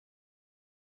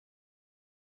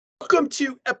Welcome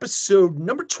to episode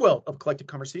number 12 of Collective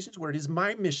Conversations, where it is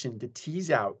my mission to tease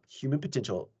out human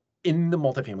potential in the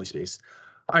multifamily space.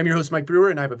 I'm your host, Mike Brewer,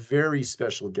 and I have a very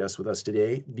special guest with us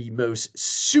today, the most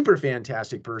super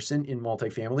fantastic person in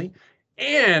multifamily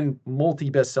and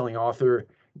multi-best-selling author,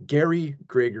 Gary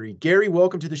Gregory. Gary,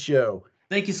 welcome to the show.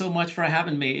 Thank you so much for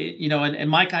having me. And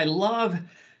Mike, I love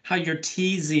how you're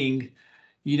teasing,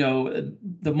 the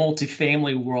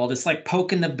multifamily world. It's like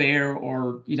poking the bear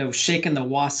or, shaking the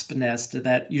wasp nest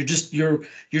that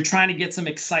you're trying to get some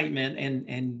excitement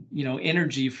and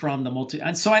energy from the multi.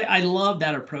 And so I love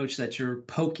that approach that you're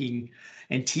poking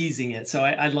and teasing it. So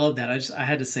I love that. I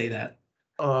had to say that.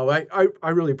 Oh, I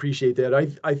really appreciate that.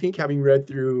 I think having read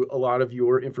through a lot of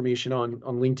your information on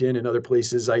LinkedIn and other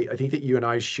places, I think that you and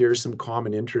I share some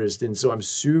common interest. And so I'm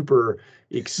super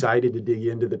excited to dig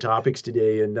into the topics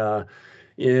today.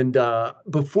 And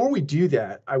before we do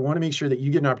that, I want to make sure that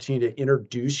you get an opportunity to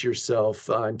introduce yourself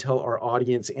and tell our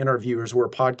audience and our viewers. We're a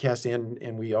podcast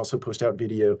and we also post out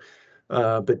video.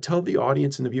 But tell the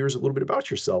audience and the viewers a little bit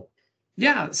about yourself.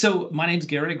 Yeah. So my name's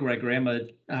Gary Gregory.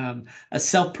 I'm a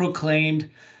self-proclaimed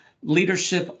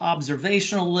leadership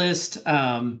observationalist,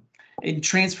 and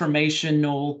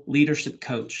transformational leadership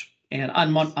coach. And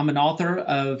I'm an author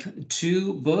of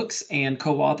 2 books and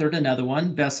co-authored another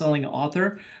one, best-selling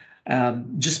author.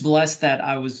 Just blessed that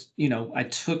I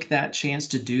took that chance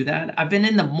to do that. I've been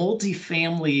in the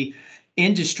multifamily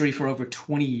industry for over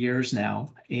 20 years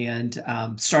now, and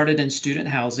started in student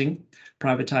housing,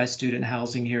 privatized student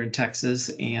housing here in Texas,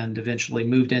 and eventually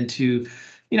moved into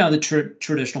the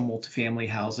traditional multifamily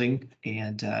housing,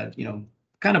 and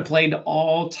kind of played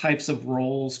all types of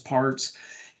roles, parts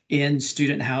in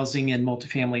student housing and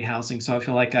multifamily housing. So I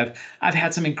feel like I've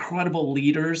had some incredible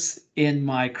leaders in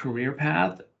my career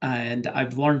path, and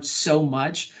I've learned so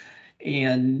much,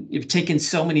 and you've taken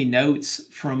so many notes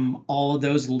from all of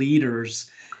those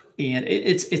leaders, and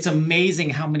it's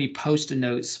amazing how many post-it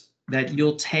notes that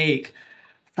you'll take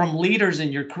from leaders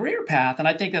in your career path. And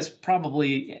I think that's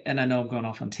probably, and I know I'm going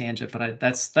off on tangent, but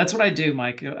that's what I do,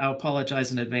 Mike. I'll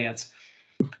apologize in advance.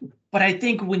 But I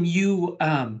think when you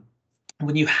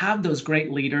have those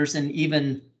great leaders and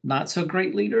even not so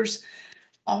great leaders,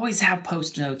 always have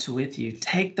post notes with you.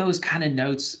 Take those kind of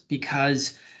notes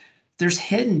because there's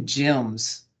hidden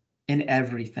gems in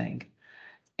everything.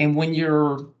 And when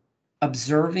you're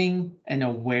observing and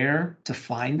aware to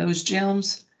find those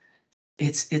gems,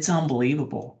 it's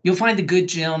unbelievable. You'll find the good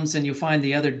gems and you'll find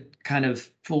the other kind of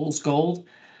fool's gold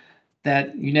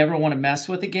that you never want to mess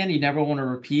with again. You never want to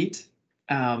repeat.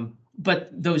 But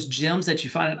those gems that you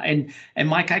find, and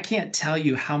Mike, I can't tell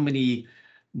you how many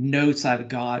notes I've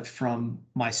got from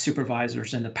my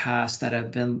supervisors in the past that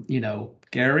have been,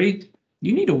 Gary,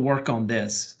 you need to work on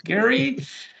this. Gary,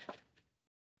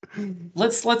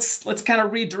 let's kind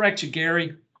of redirect you,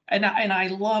 Gary. And I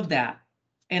love that.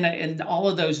 And all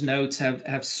of those notes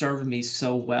have served me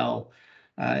so well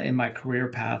in my career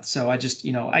path. So I just,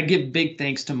 I give big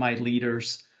thanks to my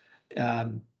leaders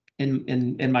um,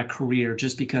 in my career,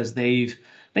 just because they've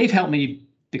helped me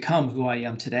become who I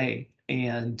am today.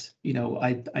 And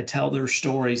I tell their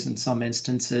stories in some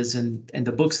instances and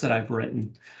the books that I've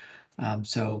written.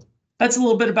 So that's a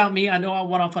little bit about me. I know I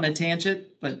went off on a tangent,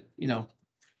 but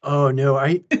Oh no,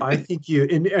 I think you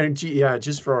yeah,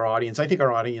 just for our audience, I think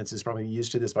our audience is probably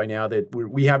used to this by now that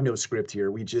we have no script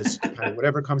here. We just kind of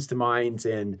whatever comes to mind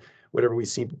and whatever we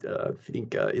seem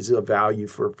think is of value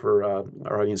for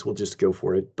our audience, we'll just go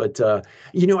for it. But I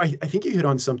think you hit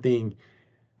on something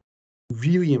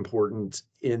really important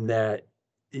in that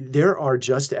there are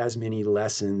just as many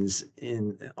lessons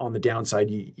in on the downside.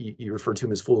 You refer to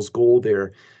them as fool's gold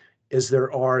there as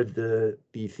there are the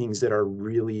things that are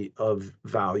really of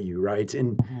value, right?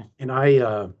 And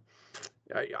I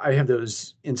have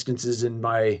those instances in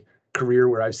my career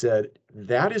where I've said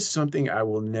that is something I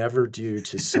will never do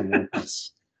to someone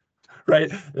else,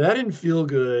 right? That didn't feel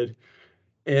good,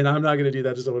 and I'm not going to do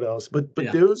that to someone else. But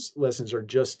yeah. those lessons are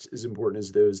just as important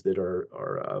as those that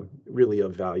are really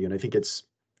of value, and I think it's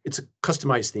a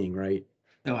customized thing, right?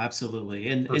 Oh, absolutely.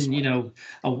 And Personally.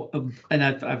 and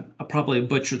I probably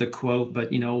butcher the quote,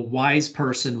 but a wise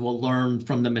person will learn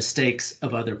from the mistakes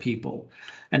of other people.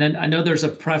 And then I know there's a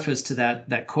preface to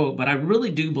that quote, but I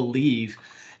really do believe,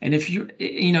 and if and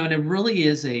it really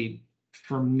is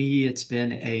for me, it's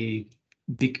been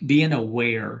being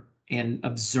aware and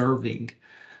observing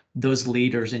those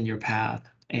leaders in your path,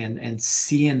 and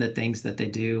seeing the things that they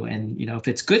do. And if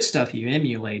it's good stuff, you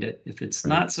emulate it. If it's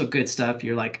Right. not so good stuff,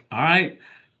 you're like, all right,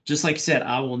 just like you said,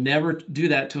 I will never do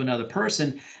that to another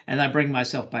person. And I bring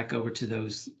myself back over to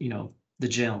those, the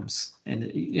gems. And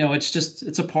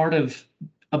it's a part of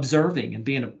observing and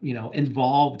being,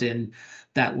 involved in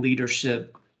that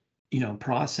leadership,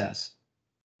 process.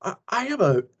 I have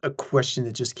a question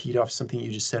that just keyed off something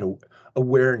you just said,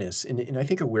 awareness. And I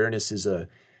think awareness is a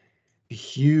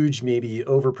huge, maybe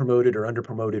over promoted or under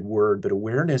promoted word, but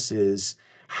awareness is,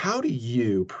 how do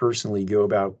you personally go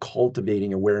about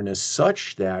cultivating awareness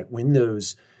such that when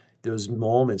those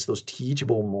moments, those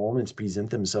teachable moments present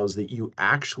themselves, that you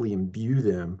actually imbue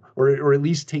them or at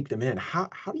least take them in? How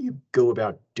do you go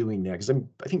about doing that? Because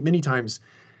I think many times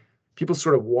people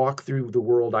sort of walk through the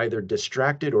world either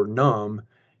distracted or numb,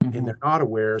 and Mhm. they're not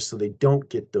aware, so they don't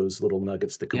get those little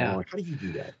nuggets that come Yeah. along. How do you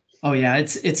do that? Oh yeah,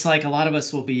 it's like a lot of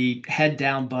us will be head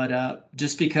down, butt up,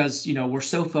 just because, we're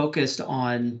so focused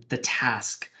on the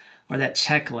task or that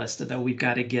checklist that we've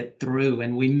got to get through,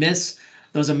 and we miss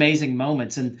those amazing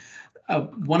moments. And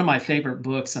one of my favorite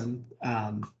books,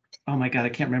 oh my God, I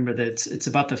can't remember that. It's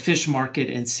about the fish market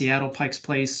in Seattle, Pike's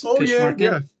Place Oh Fish yeah, yeah.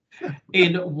 Market.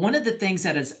 And one of the things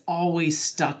that has always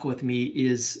stuck with me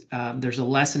is there's a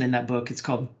lesson in that book. It's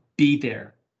called Be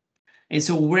There. And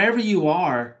so wherever you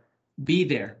are, be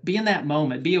there, be in that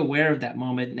moment, be aware of that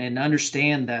moment, and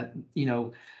understand that,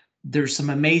 there's some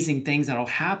amazing things that'll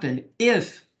happen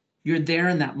if you're there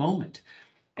in that moment.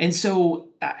 And so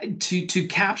to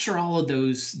capture all of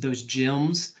those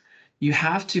gems, you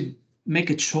have to make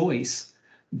a choice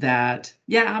that,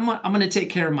 yeah, I'm going to take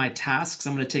care of my tasks.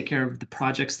 I'm going to take care of the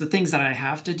projects, the things that I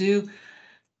have to do.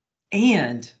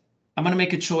 And I'm going to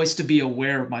make a choice to be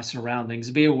aware of my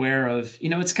surroundings, be aware of,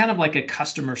 it's kind of like a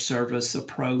customer service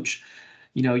approach.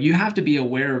 You have to be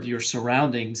aware of your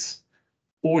surroundings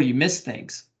or you miss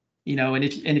things. And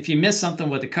if you miss something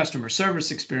with a customer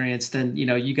service experience, then,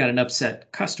 you got an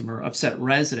upset customer, upset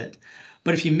resident.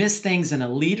 But if you miss things in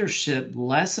a leadership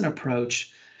lesson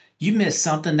approach, you miss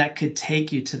something that could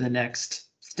take you to the next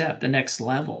step, the next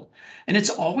level. And it's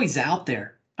always out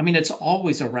there. I mean, it's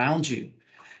always around you.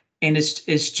 And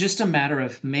it's just a matter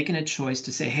of making a choice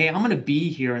to say, hey, I'm going to be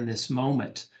here in this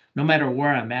moment, no matter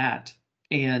where I'm at.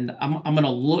 And I'm going to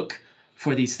look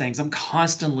for these things. I'm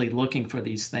constantly looking for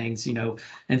these things.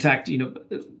 In fact,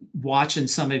 watching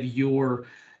some of your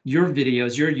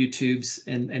videos, your YouTubes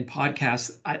and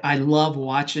podcasts, I love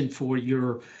watching for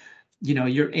your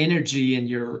energy and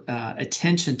your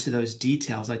attention to those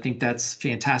details. I think that's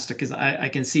fantastic because I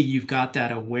can see you've got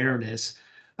that awareness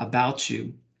about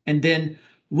you. And then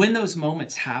when those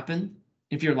moments happen,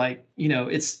 if you're like,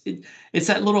 it's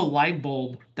that little light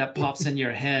bulb that pops in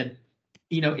your head.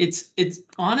 It's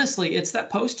honestly, it's that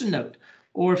post-it note.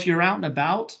 Or if you're out and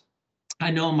about,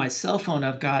 I know on my cell phone,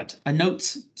 I've got a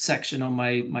notes section on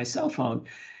my cell phone,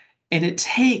 and it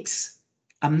takes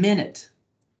a minute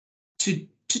to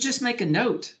just make a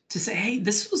note to say, hey,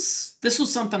 this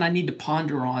was something I need to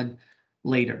ponder on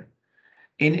later.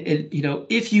 And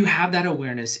if you have that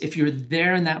awareness, if you're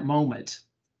there in that moment,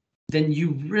 then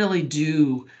you really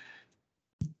do,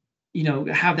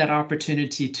 have that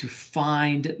opportunity to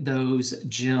find those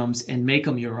gems and make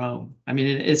them your own. I mean,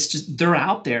 it's just, they're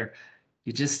out there.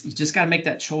 You just got to make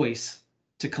that choice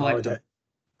to Oh, collect them.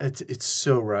 it's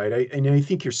so right. I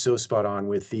think you're so spot on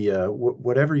with the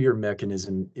whatever your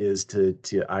mechanism is to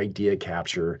idea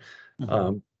capture,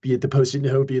 Mhm. be it the post-it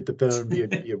note, be it the phone, be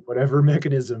it whatever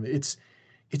mechanism. It's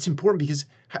important because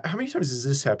how many times has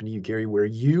this happened to you, Gary, where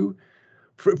you,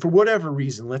 for whatever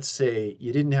reason, let's say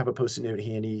you didn't have a post-it note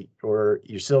handy or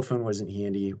your cell phone wasn't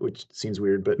handy, which seems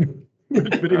weird, but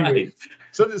but anyway, Right.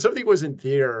 something wasn't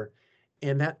there,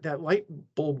 and that light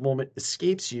bulb moment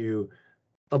escapes you,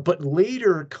 but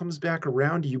later comes back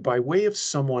around to you by way of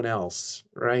someone else,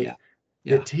 right? Yeah.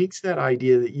 That Yeah. takes that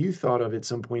idea that you thought of at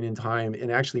some point in time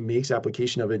and actually makes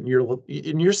application of it.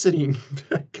 And you're sitting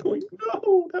back going,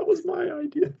 no, that was my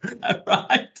idea.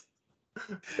 Right.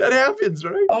 That happens,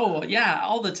 right? Oh, yeah,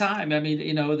 all the time. I mean,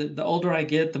 the older I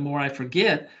get, the more I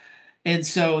forget. And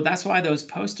so that's why those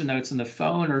post-it notes on the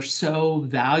phone are so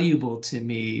valuable to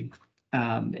me.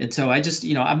 And so I just,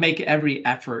 I make every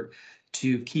effort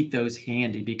to keep those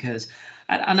handy because,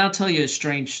 and I'll tell you a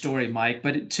strange story, Mike,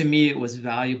 but to me, it was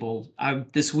valuable.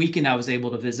 This weekend, I was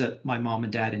able to visit my mom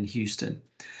and dad in Houston.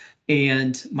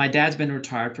 And my dad's been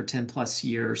retired for 10 plus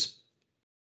years.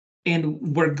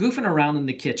 And we're goofing around in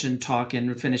the kitchen,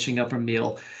 talking, finishing up a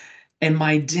meal. And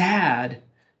my dad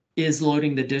is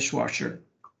loading the dishwasher.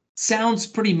 Sounds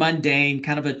pretty mundane,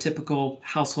 kind of a typical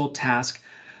household task,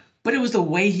 but it was the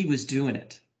way he was doing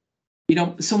it.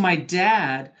 So my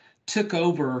dad took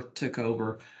over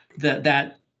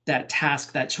that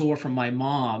task, that chore from my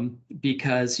mom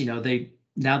because, they,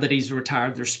 now that he's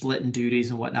retired, they're splitting duties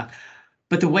and whatnot.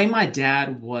 But the way my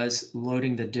dad was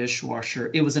loading the dishwasher,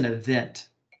 it was an event.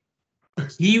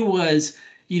 He was,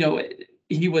 you know,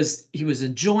 he was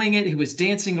enjoying it. He was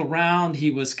dancing around.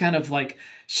 He was kind of like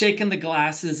shaking the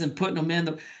glasses and putting them in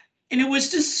the, and it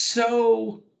was just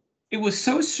so, it was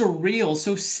so surreal,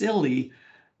 so silly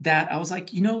that I was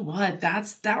like, you know what?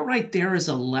 That right there is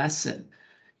a lesson.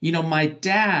 My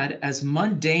dad, as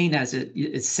mundane as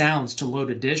it sounds to load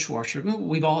a dishwasher,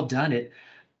 we've all done it.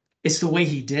 It's the way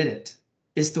he did it.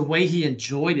 It's the way he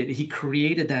enjoyed it. He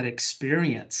created that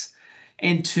experience.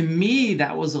 And to me,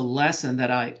 that was a lesson that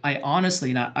I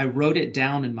honestly, and I wrote it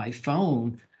down in my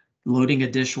phone, loading a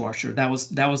dishwasher. That was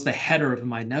the header of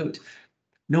my note.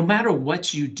 No matter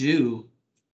what you do,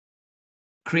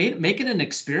 make it an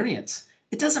experience.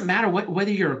 It doesn't matter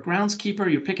whether you're a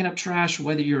groundskeeper, you're picking up trash,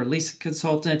 whether you're a lease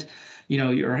consultant,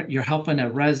 you're helping a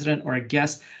resident or a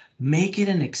guest. Make it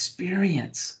an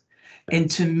experience. And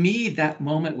to me, that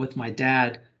moment with my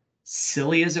dad,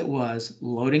 silly as it was,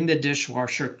 loading the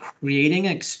dishwasher, creating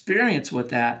an experience with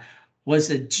that, was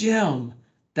a gem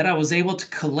that I was able to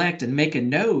collect and make a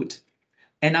note.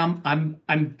 And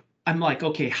I'm like,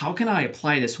 okay, how can I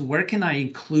apply this? Where can I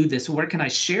include this? Where can I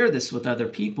share this with other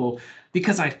people?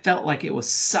 Because I felt like it was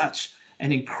such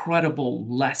an incredible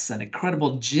lesson,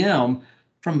 incredible gem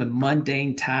from a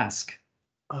mundane task.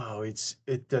 Oh,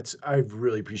 I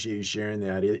really appreciate you sharing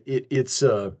that. It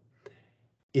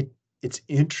it's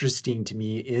interesting to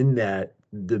me in that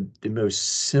the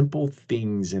most simple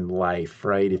things in life,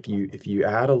 right? If you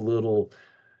add a little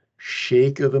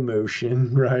shake of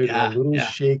emotion, right, or a Yeah, little yeah,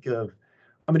 shake of,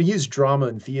 I'm going to use drama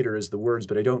and theater as the words,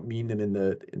 but I don't mean them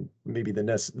in maybe the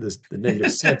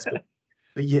negative sense,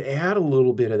 but you add a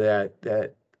little bit of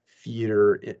that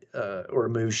theater or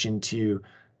emotion to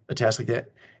a task like that.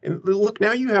 And look,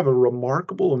 now you have a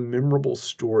remarkable and memorable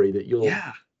story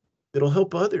yeah. that'll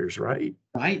help others, right?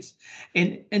 Right.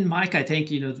 And Mike, I think,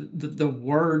 the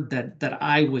word that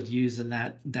I would use in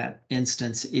that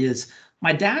instance is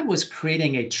my dad was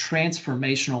creating a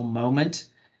transformational moment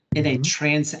in a Mhm.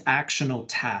 transactional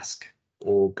task.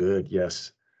 Oh, good.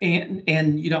 Yes. And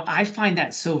I find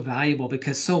that so valuable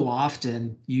because so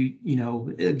often I'll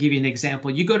give you an example.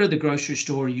 You go to the grocery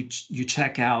store, you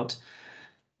check out,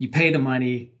 you pay the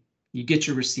money, you get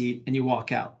your receipt, and you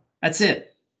walk out. That's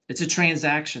it. It's a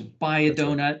transaction. Buy a That's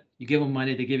right. donut, you give them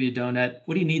money, they give you a donut.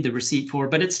 What do you need the receipt for?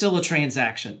 But it's still a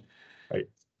transaction. Right.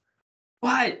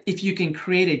 But if you can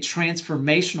create a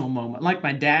transformational moment, like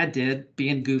my dad did,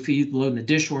 being goofy, loading the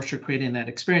dishwasher, creating that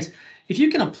experience, if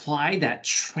you can apply that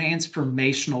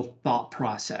transformational thought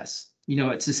process,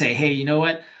 it's to say, hey, you know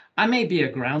what? I may be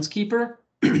a groundskeeper.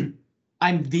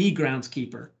 I'm the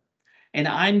groundskeeper. And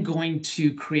I'm going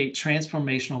to create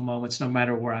transformational moments no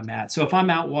matter where I'm at. So if I'm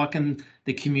out walking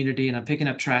the community and I'm picking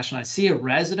up trash and I see a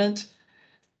resident,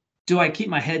 do I keep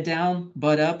my head down,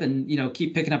 butt up, and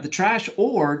keep picking up the trash,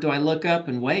 or do I look up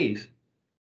and wave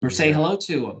or say Yeah. hello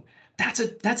to them?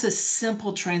 That's a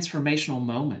simple transformational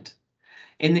moment,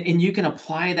 and you can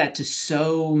apply that to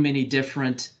so many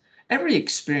different. Every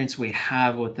experience we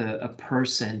have with a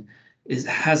person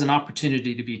has an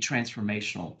opportunity to be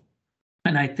transformational,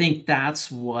 and I think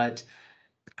that's what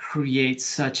creates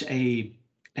such a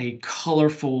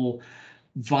colorful,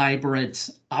 vibrant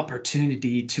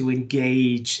opportunity to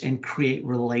engage and create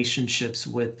relationships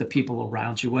with the people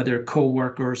around you, whether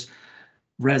coworkers,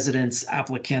 residents,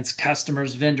 applicants,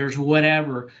 customers, vendors,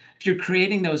 whatever. If you're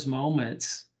creating those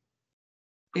moments,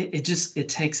 it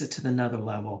takes it to another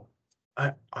level.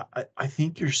 I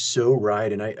think you're so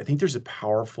right, and I think there's a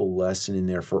powerful lesson in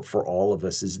there for all of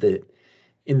us is that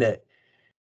in that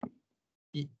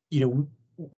you know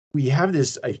we have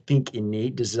this, I think,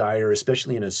 innate desire,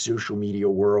 especially in a social media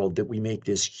world, that we make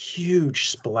this huge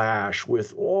splash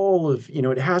with all of,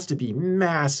 it has to be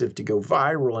massive to go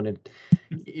viral, and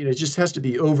it just has to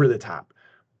be over the top.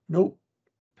 Nope,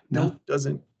 No, nope,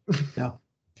 doesn't. no.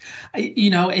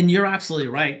 And you're absolutely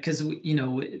right because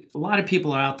a lot of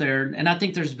people are out there, and I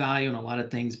think there's value in a lot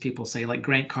of things people say, like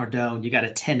Grant Cardone, you got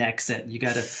to 10x it, you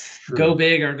got to go Sure.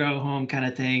 big or go home kind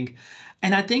of thing.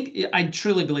 And I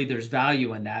truly believe there's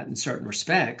value in that in certain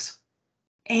respects.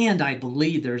 And I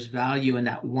believe there's value in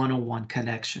that one-on-one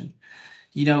connection.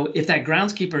 If that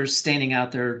groundskeeper is standing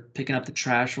out there picking up the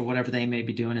trash or whatever they may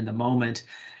be doing in the moment,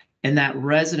 and that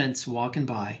resident's walking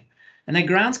by, and that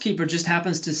groundskeeper just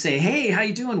happens to say, "Hey, how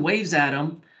you doing?" waves at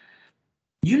them.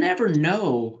 You never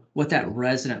know what that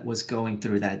resident was going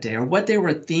through that day or what they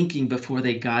were thinking before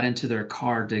they got into their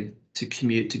car to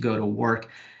commute to go to work.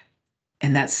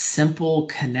 And that simple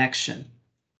connection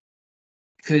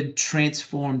could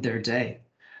transform their day.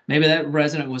 Maybe that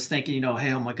resident was thinking,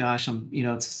 hey, oh my gosh,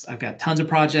 I've got tons of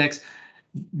projects.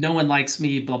 No one likes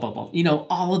me, blah, blah, blah.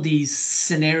 All of these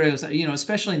scenarios,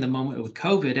 especially in the moment with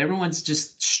COVID, everyone's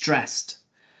just stressed.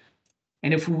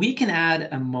 And if we can add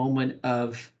a moment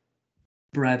of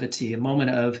brevity, a moment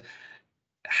of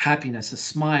happiness, a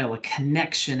smile, a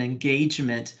connection,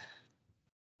 engagement,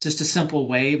 just a simple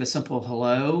wave, a simple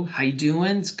hello, how you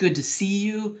doing? It's good to see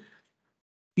you.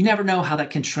 You never know how that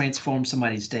can transform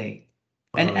somebody's day.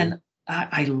 And Uh,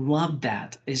 I love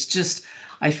that. It's just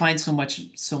I find so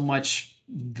much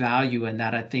value in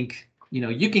that. I think,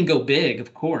 you can go big,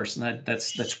 of course, and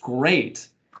that's great.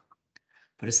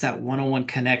 But it's that one-on-one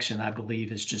connection, I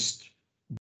believe,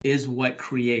 is what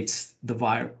creates the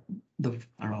I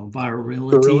don't know,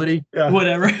 virality, Virility, yeah.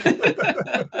 whatever.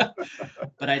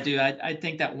 But I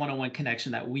think that one-on-one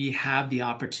connection that we have the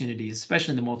opportunity,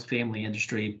 especially in the multifamily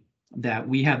industry, that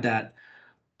we have that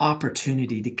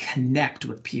opportunity to connect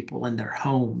with people in their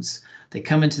homes. They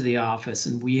come into the office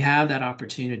and we have that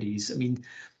opportunities. I mean,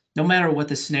 no matter what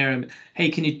the scenario,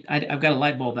 hey, I've got a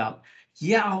light bulb out.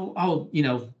 Yeah,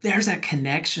 there's that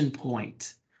connection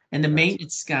point. And the That's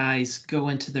maintenance guys go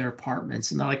into their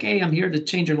apartments and they're like, hey, I'm here to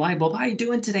change your light bulb. How you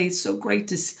doing today? It's so great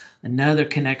to see another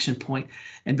connection point.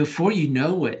 And before you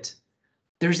know it,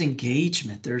 there's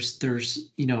engagement. There's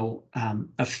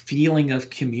a feeling of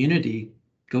community.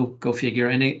 Go figure.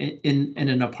 In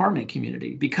an apartment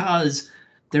community, because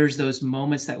there's those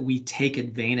moments that we take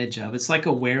advantage of. It's like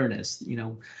awareness.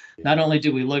 yeah. Not only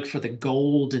do we look for the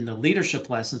gold in the leadership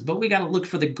lessons, but we got to look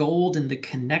for the gold in the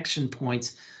connection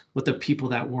points with the people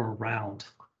that we're around.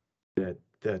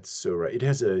 That's so right. It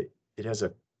has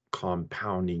a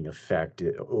compounding effect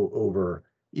over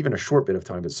even a short bit of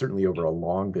time, but certainly over a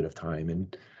long bit of time.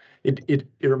 And it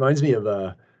reminds me of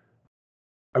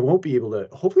I won't be able to.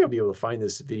 Hopefully, I'll be able to find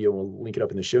this video. We'll link it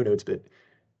up in the show notes. But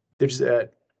there's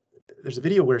that there's a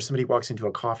video where somebody walks into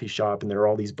a coffee shop and there are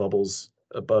all these bubbles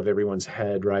above everyone's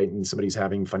head, right? And somebody's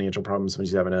having financial problems,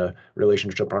 somebody's having a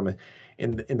relationship problem,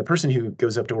 and the person who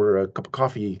goes up to order a cup of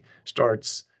coffee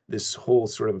starts this whole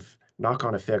sort of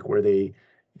knock-on effect where they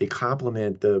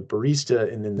compliment the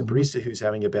barista, and then the Mhm. barista who's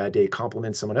having a bad day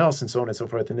compliments someone else, and so on and so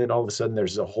forth. And then all of a sudden,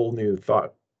 there's a whole new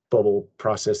thought bubble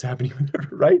process happening,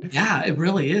 right? Yeah, it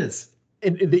really is.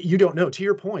 And that you don't know, to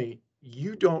your point,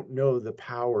 you don't know the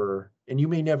power, and you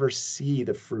may never see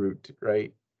the fruit,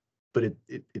 right? But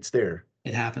it's there.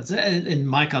 It happens. And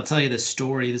Mike, I'll tell you this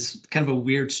story. This is kind of a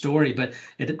weird story, but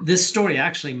this story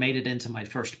actually made it into my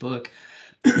first book.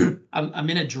 I'm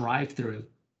in a drive-through,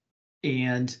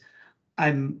 and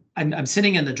I'm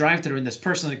sitting in the drive-through, and this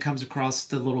person that comes across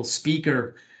the little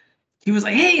speaker, he was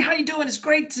like, "Hey, how you doing? It's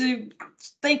great to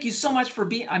thank you so much for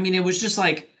being." I mean, it was just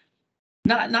like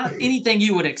not anything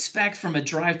you would expect from a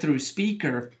drive-through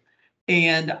speaker.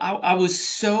 And I was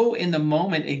so in the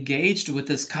moment engaged with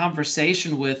this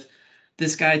conversation with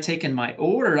this guy taking my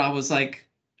order. I was like,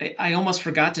 I almost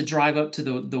forgot to drive up to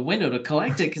the window to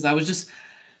collect it because I was just.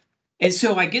 And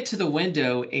so I get to the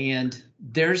window and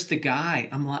there's the guy.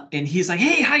 I'm like, and he's like,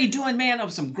 "Hey, how you doing, man?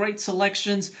 Of some great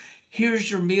selections. Here's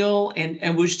your meal."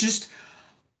 And was just,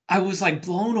 I was like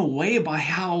blown away by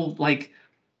how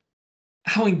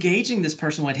engaging this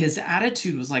person was. His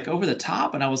attitude was like over the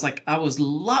top, and I was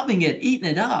loving it, eating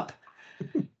it up.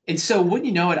 And so wouldn't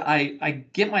you know it, I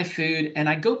get my food and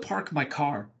I go park my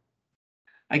car.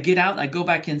 I get out and I go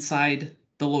back inside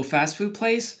the little fast food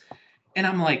place, and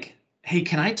I'm like, "Hey,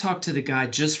 can I talk to the guy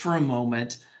just for a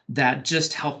moment that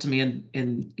just helped me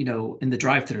in the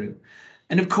drive-through?"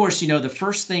 And of course, the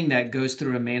first thing that goes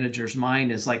through a manager's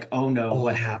mind is like, "Oh no,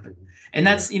 what Oh, happened?" And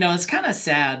yeah, it's kind of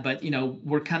sad, but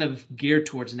we're kind of geared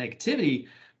towards negativity.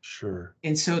 sure.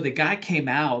 And so the guy came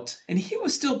out and he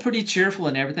was still pretty cheerful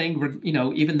and everything.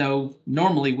 Even though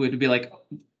normally we'd be like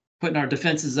putting our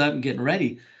defenses up and getting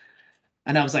ready.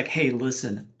 And I was like, "Hey,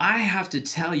 listen, I have to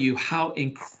tell you how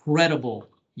incredible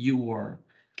you were.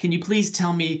 Can you please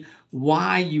tell me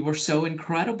why you were so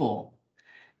incredible?"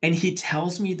 And he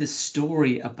tells me this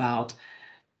story about,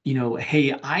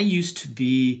 "Hey, I used to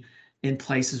be in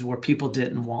places where people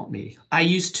didn't want me. I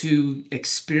used to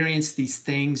experience these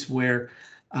things where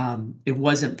it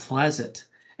wasn't pleasant.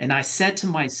 And I said to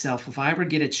myself, if I ever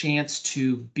get a chance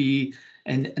to be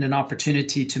in an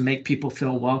opportunity to make people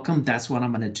feel welcome, that's what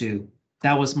I'm going to do.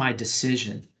 That was my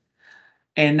decision."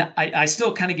 And I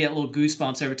still kind of get little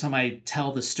goosebumps every time I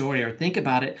tell the story or think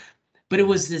about it. But it Yeah,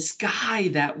 was this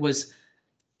guy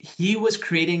he was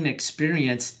creating an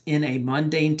experience in a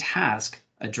mundane task,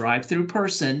 a drive-through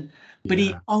person, but he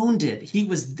yeah, owned it. He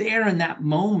was there in that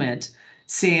moment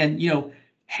saying,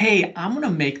 "Hey, I'm going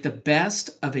to make the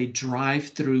best of a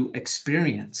drive-through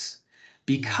experience," yeah,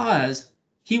 because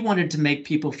he wanted to make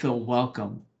people feel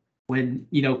welcome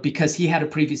because he had a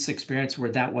previous experience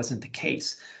where that wasn't the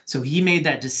case. So he made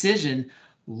that decision,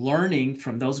 learning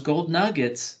from those gold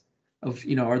nuggets of,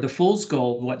 or the fool's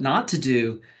gold, what not to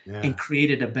do, and Yeah.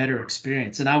 created a better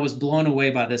experience. And I was blown away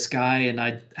by this guy, and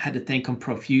I had to thank him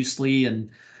profusely, and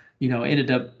ended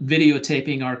up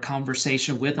videotaping our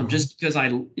conversation with him Uh-huh. just because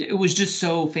it was just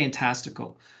so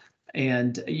fantastical,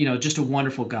 and just a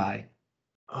wonderful guy.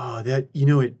 Oh, that,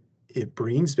 it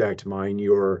brings back to mind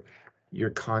your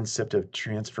concept of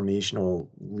transformational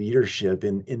leadership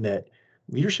in that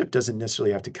leadership doesn't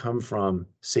necessarily have to come from,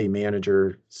 say,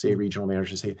 manager, say Mm. regional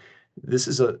manager, say this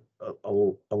is a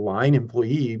line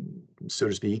employee, so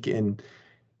to speak, and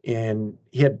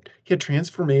he had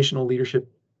transformational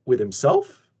leadership with himself,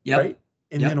 right? Yep.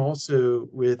 And then Yep. also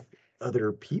with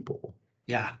other people.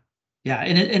 Yeah. Yeah.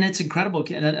 And it's incredible.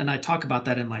 And I talk about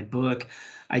that in my book.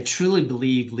 I truly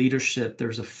believe leadership,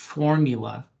 there's a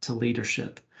formula to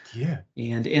leadership. Yeah.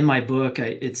 And in my book,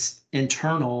 it's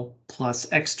internal plus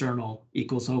external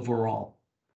equals overall.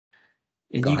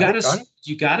 And Got it. Got it.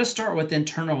 you gotta start with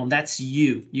internal, and that's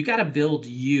you. You gotta build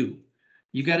you.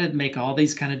 You gotta make all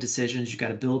these kind of decisions. You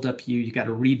gotta build up you. You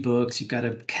gotta read books. You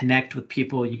gotta connect with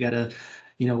people. You gotta,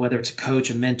 whether it's a coach,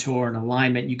 a mentor, an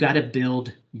alignment, you gotta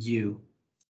build you.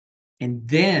 And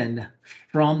then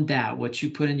from that, what you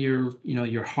put in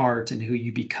your heart and who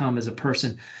you become as a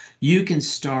person, you can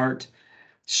start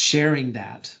sharing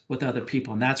that with other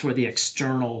people. And that's where the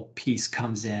external piece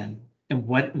comes in. And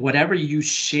whatever you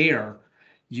share,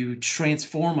 you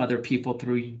transform other people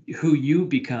through who you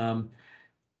become,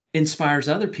 inspires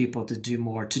other people to do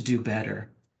more, to do better.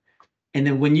 And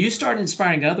then when you start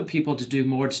inspiring other people to do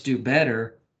more, to do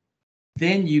better,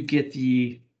 then you get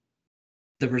the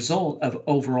result of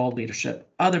overall leadership.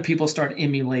 Other people start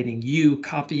emulating you,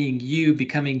 copying you,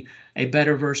 becoming a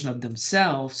better version of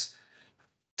themselves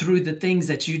through the things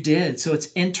that you did. So it's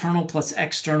internal plus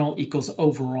external equals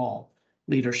overall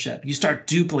leadership. You start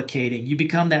duplicating, you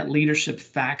become that leadership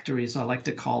factory, as I like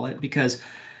to call it,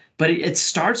 but it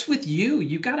starts with you.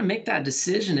 You got to make that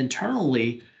decision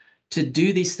internally to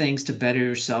do these things to better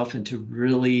yourself and to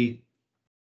really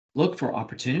look for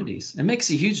opportunities. It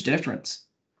makes a huge difference.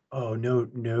 Oh,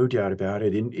 no doubt about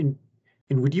it. And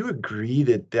would you agree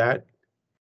that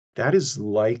that is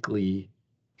likely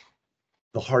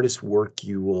the hardest work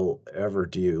you will ever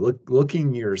do?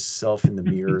 Looking yourself in the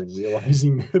mirror and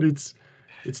realizing that it's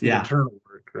the Yeah. internal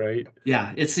work, right?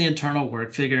 Yeah, it's the internal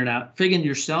work, figuring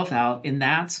yourself out. And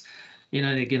that's,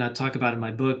 again, I talk about in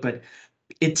my book, but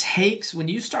it takes, when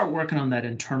you start working on that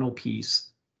internal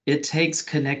piece, it takes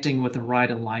connecting with the right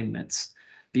alignments,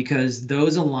 because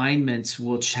those alignments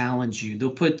will challenge you.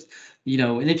 They'll put,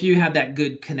 and if you have that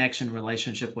good connection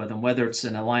relationship with them, whether it's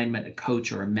an alignment, a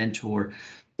coach, or a mentor,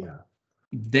 Yeah.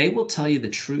 they will tell you the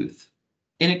truth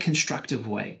in a constructive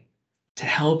way to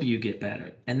help you get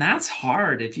better. And that's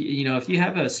hard. If you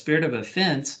have a spirit of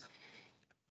offense,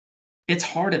 it's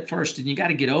hard at first, and you got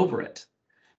to get over it.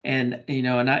 And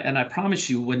I promise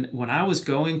you, when I was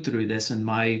going through this and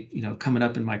my, coming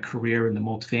up in my career in the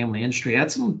multifamily industry, I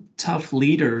had some tough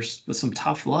leaders with some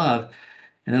tough love.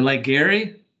 And they're like,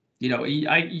 Gary,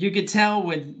 you could tell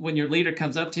when your leader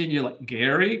comes up to you and you're like,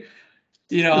 Gary,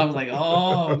 I was like,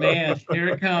 oh man, here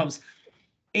it comes.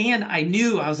 And I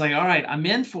knew, I was like, all right, I'm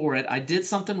in for it. I did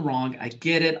something wrong. I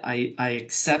get it. I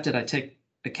accept it. I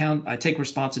take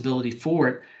responsibility for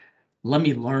it. Let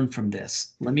me learn from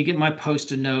this. Let me get my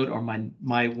post-it note or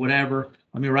my whatever.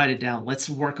 Let me write it down. Let's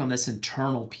work on this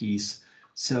internal piece.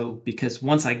 So, because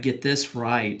once I get this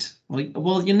right,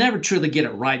 well, you never truly get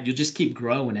it right. You'll just keep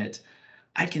growing it.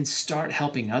 I can start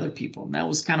helping other people. And that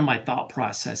was kind of my thought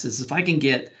process, is if I can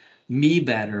get me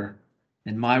better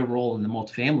in my role in the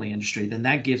multifamily industry, then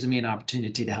that gives me an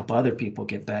opportunity to help other people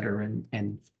get better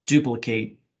and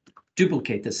duplicate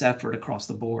this effort across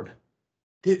the board.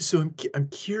 So I'm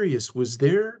curious, was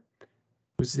there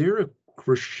a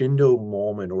crescendo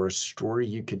moment or a story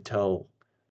you could tell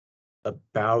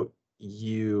about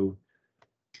you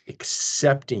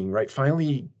accepting, right?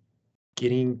 Finally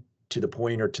getting to the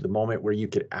point or to the moment where you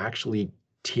could actually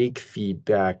take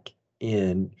feedback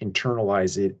in,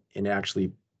 internalize it, and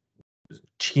actually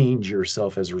change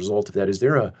yourself as a result of that. Is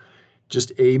there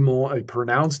just a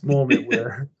pronounced moment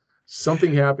where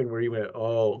something happened where you went,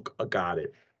 "Oh, got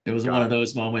it, It was one of got it."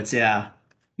 those moments. Yeah.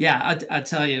 Yeah. I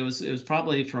tell you, it was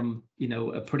probably from,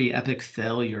 a pretty epic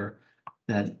failure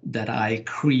that I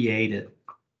created.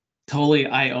 Totally.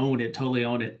 I own it. Totally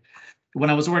own it. When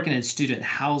I was working in student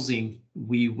housing,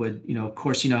 we would, of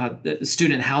course, how the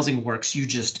student housing works.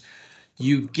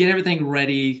 You get everything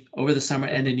ready over the summer,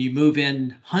 and then you move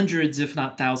in hundreds, if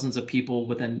not thousands of people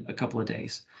within a couple of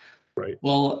days. Right.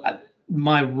 Well,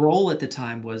 my role at the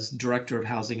time was director of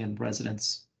housing and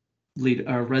residence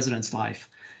life.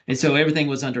 And so everything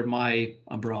was under my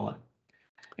umbrella.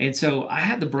 And so I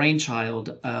had the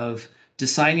brainchild of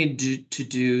deciding to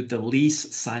do the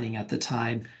lease signing at the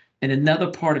time in another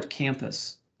part of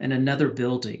campus, in another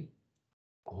building.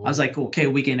 I was like, Oh. okay,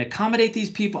 we can accommodate these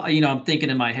people. I'm thinking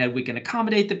in my head, we can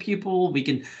accommodate the people. We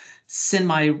can send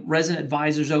my resident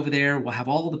advisors over there. We'll have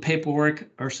all the paperwork,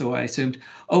 or so I assumed,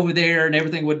 over there, and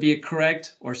everything would be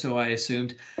correct, or so I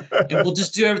assumed. And we'll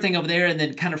just do everything over there, and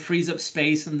then kind of freeze up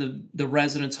space in the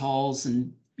residence halls,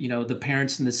 and the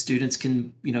parents and the students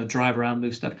can drive around,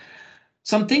 move stuff.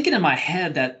 So I'm thinking in my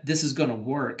head that this is going to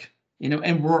work,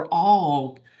 and we're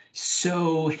all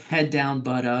so head down,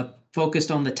 butt up,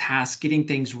 focused on the task, getting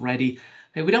things ready.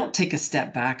 Hey, we don't take a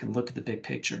step back and look at the big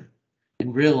picture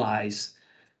and realize,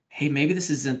 hey, maybe this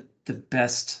isn't the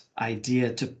best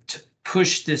idea to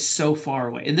push this so far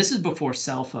away. And this is before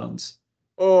cell phones.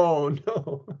 Oh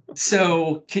no.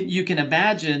 So you can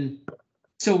imagine.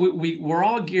 So we're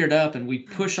all geared up and we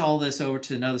push all this over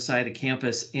to another side of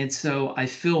campus. And so I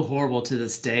feel horrible to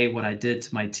this day what I did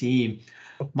to my team.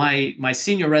 My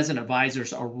senior resident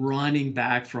advisors are running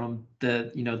back from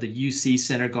the UC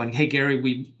center going, hey Gary,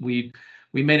 we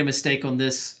made a mistake on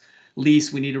this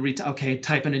lease. We need to okay,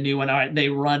 type in a new one. All right, they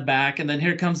run back, and then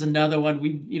here comes another one.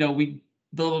 We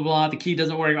blah blah blah. The key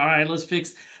doesn't work. All right, let's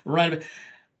fix run.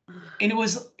 And it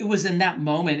was in that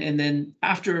moment. And then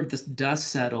after the dust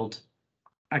settled,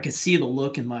 I could see the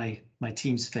look in my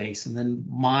team's face. And then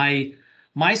my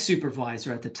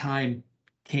supervisor at the time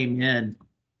came in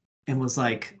and was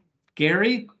like,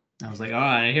 Gary? I was like, all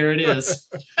right, here it is.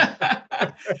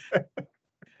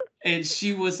 And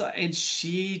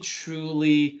she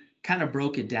truly kind of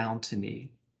broke it down to me,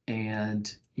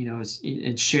 and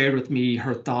and shared with me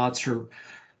her thoughts, her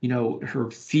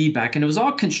feedback. And it was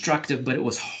all constructive, but it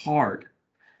was hard.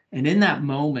 And in that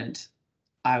moment,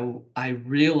 I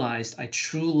realized I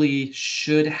truly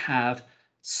should have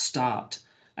stopped.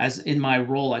 As in my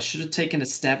role, I should have taken a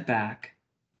step back,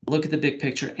 look at the big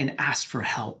picture, and asked for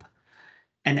help.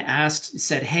 And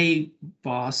said, hey,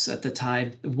 boss at the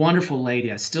time, wonderful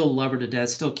lady, I still love her to death,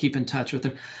 still keep in touch with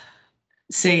her.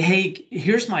 Say, hey,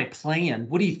 here's my plan.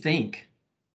 What do you think?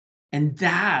 And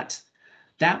that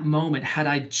moment, had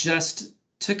I just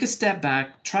took a step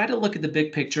back, try to look at the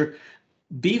big picture,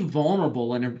 be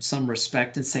vulnerable in some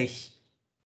respect, and say,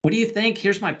 what do you think?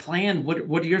 Here's my plan. What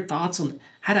are your thoughts on?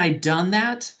 Had I done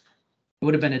that, it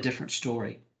would have been a different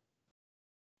story.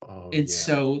 Oh And yeah.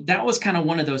 so that was kind of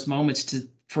one of those moments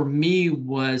for me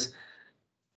was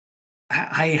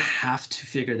I have to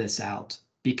figure this out,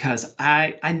 because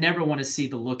I never want to see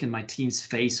the look in my team's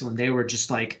face when they were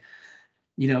just like,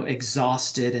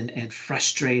 exhausted and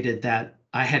frustrated that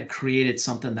I had created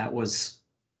something that was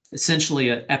essentially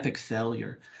an epic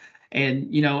failure.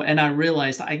 And and I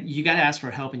realized you got to ask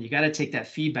for help, and you got to take that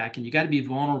feedback, and you got to be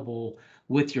vulnerable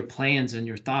with your plans and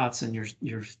your thoughts and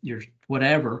your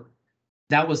whatever.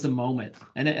 That was the moment,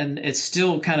 and it's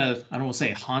still kind of, I don't want to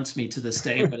say it haunts me to this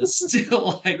day, but it's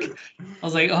still like I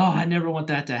was like, oh, I never want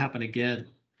that to happen again.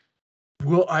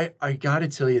 Well, I got to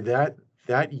tell you that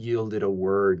that yielded a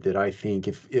word that I think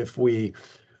if we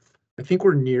I think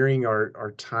we're nearing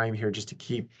our time here, just to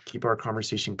keep our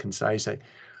conversation concise.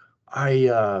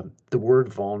 The word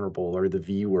vulnerable, or the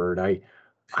V word, I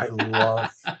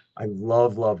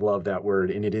love love that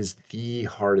word, and it is the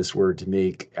hardest word to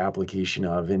make application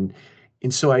of. And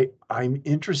so I'm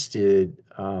interested,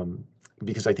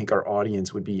 because I think our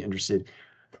audience would be interested.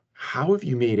 How have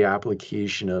you made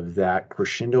application of that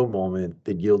crescendo moment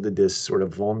that yielded this sort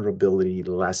of vulnerability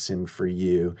lesson for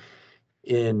you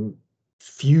in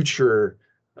future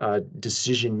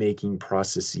decision-making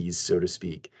processes, so to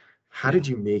speak? How Yeah. did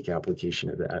you make application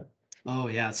of that? Oh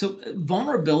yeah. So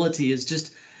vulnerability is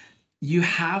just, we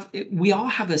all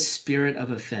have a spirit of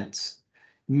offense,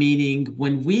 meaning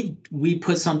when we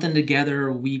put something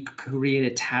together, we create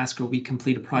a task, or we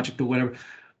complete a project or whatever,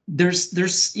 there's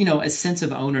a sense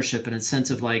of ownership, and a sense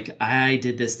of like, I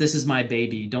did this is my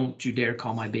baby, don't you dare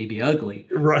call my baby ugly.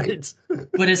 Right.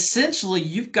 But essentially,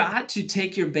 you've got to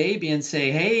take your baby and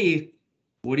say, hey,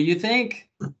 what do you think?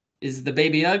 Is the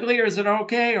baby ugly, or is it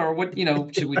okay? Or what,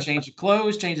 should we change the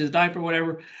clothes, change the diaper,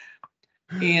 whatever?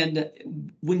 And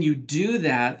when you do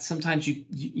that, sometimes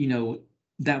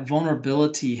that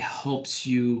vulnerability helps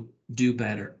you do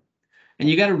better. And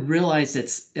you got to realize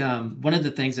it's one of the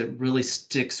things that really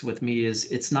sticks with me is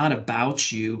it's not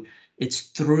about you, it's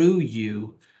through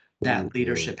you Oh, that good.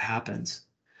 leadership happens.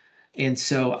 And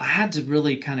so I had to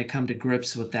really kind of come to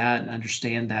grips with that and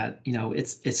understand that,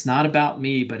 it's not about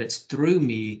me, but it's through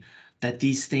me that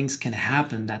these things can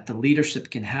happen, that the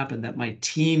leadership can happen, that my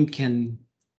team can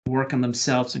work on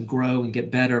themselves and grow and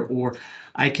get better, or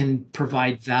I can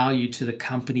provide value to the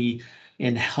company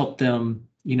and help them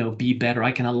be better.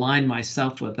 I can align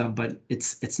myself with them, but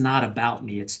it's not about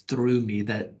me. It's through me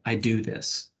that I do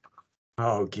this.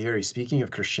 Oh, Gary, speaking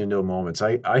of crescendo moments,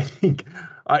 I think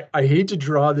I hate to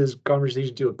draw this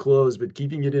conversation to a close, but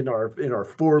keeping it in our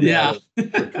format Yeah.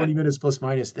 of 20 minutes plus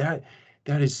minus, that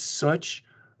is such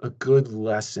a good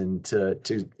lesson to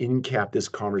end cap this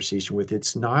conversation with.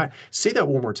 It's not, say that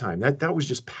one more time. That was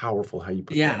just powerful how you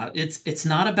put that. Yeah, it's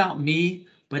not about me,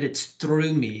 but it's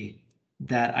through me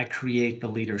that I create the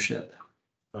leadership.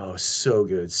 Oh, so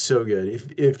good, so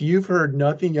good. If you've heard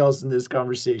nothing else in this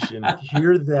conversation,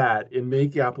 hear that and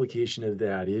make application of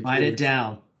that. Write it It's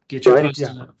down. Get your write it post-it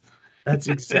down. note. That's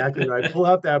exactly right. Pull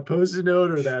out that Post-it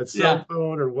note or that cell Yeah,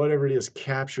 phone or whatever it is,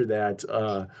 capture that,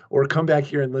 or come back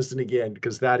here and listen again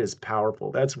because that is powerful.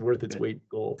 That's worth its good. weight in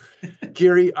gold.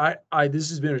 Gary, this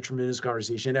has been a tremendous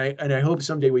conversation. And I hope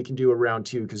someday we can do a round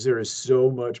two because there is so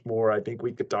much more I think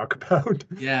we could talk about.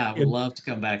 Yeah, I would And love to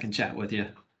come back and chat with you.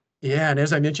 yeah, and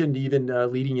as I mentioned, even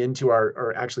leading into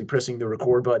our actually pressing the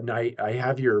record button, I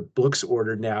have your books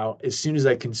ordered now. As soon as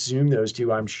I consume those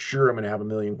two, I'm sure I'm going to have a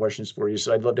million questions for you.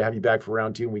 So I'd love to have you back for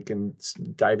round two, and we can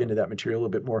dive into that material a little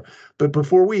bit more. But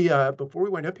before we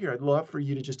wind up here, I'd love for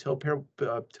you to just tell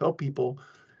people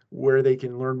where they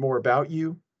can learn more about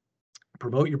you,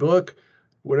 promote your book,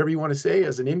 whatever you want to say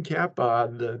as an end cap.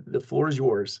 The floor is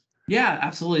yours. Yeah,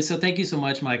 absolutely. So thank you so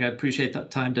much, Mike. I appreciate the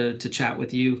time to chat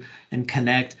with you and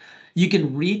connect. You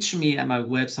can reach me at my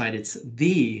website. It's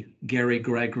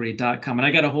thegarygregory.com. And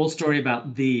I got a whole story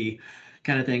about the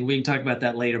kind of thing. We can talk about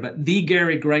that later, but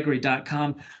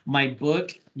thegarygregory.com. My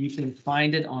book, you can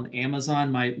find it on Amazon.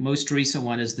 My most recent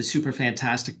one is The Super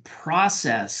Fantastic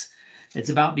Process. It's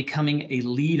about becoming a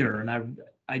leader. And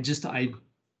I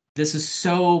this is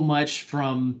so much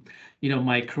from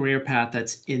my career path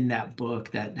that's in that book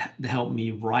that helped me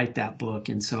write that book.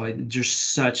 And so there's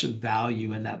such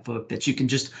value in that book that you can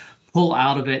just pull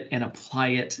out of it and apply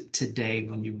it today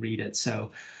when you read it.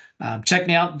 So check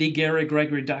me out,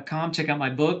 thegarygregory.com. Check out my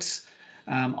books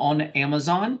on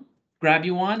Amazon. Grab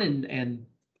you one, and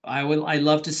I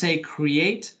love to say,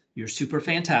 create your super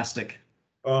fantastic.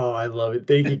 Oh, I love it.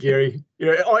 Thank you, Gary.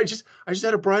 I just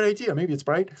had a bright idea. Maybe it's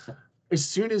bright. As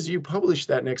soon as you publish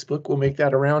that next book, we'll make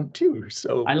that around too.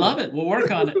 So I love it. We'll work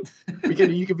on it.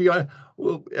 you can be on,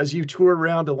 well, as you tour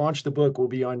around to launch the book, we'll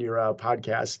be on your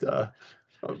podcast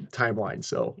timeline.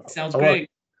 So Sounds I love it. great.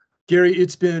 Gary,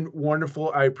 it's been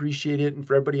wonderful. I appreciate it. And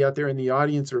for everybody out there in the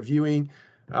audience or viewing,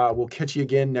 we'll catch you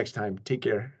again next time. Take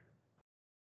care.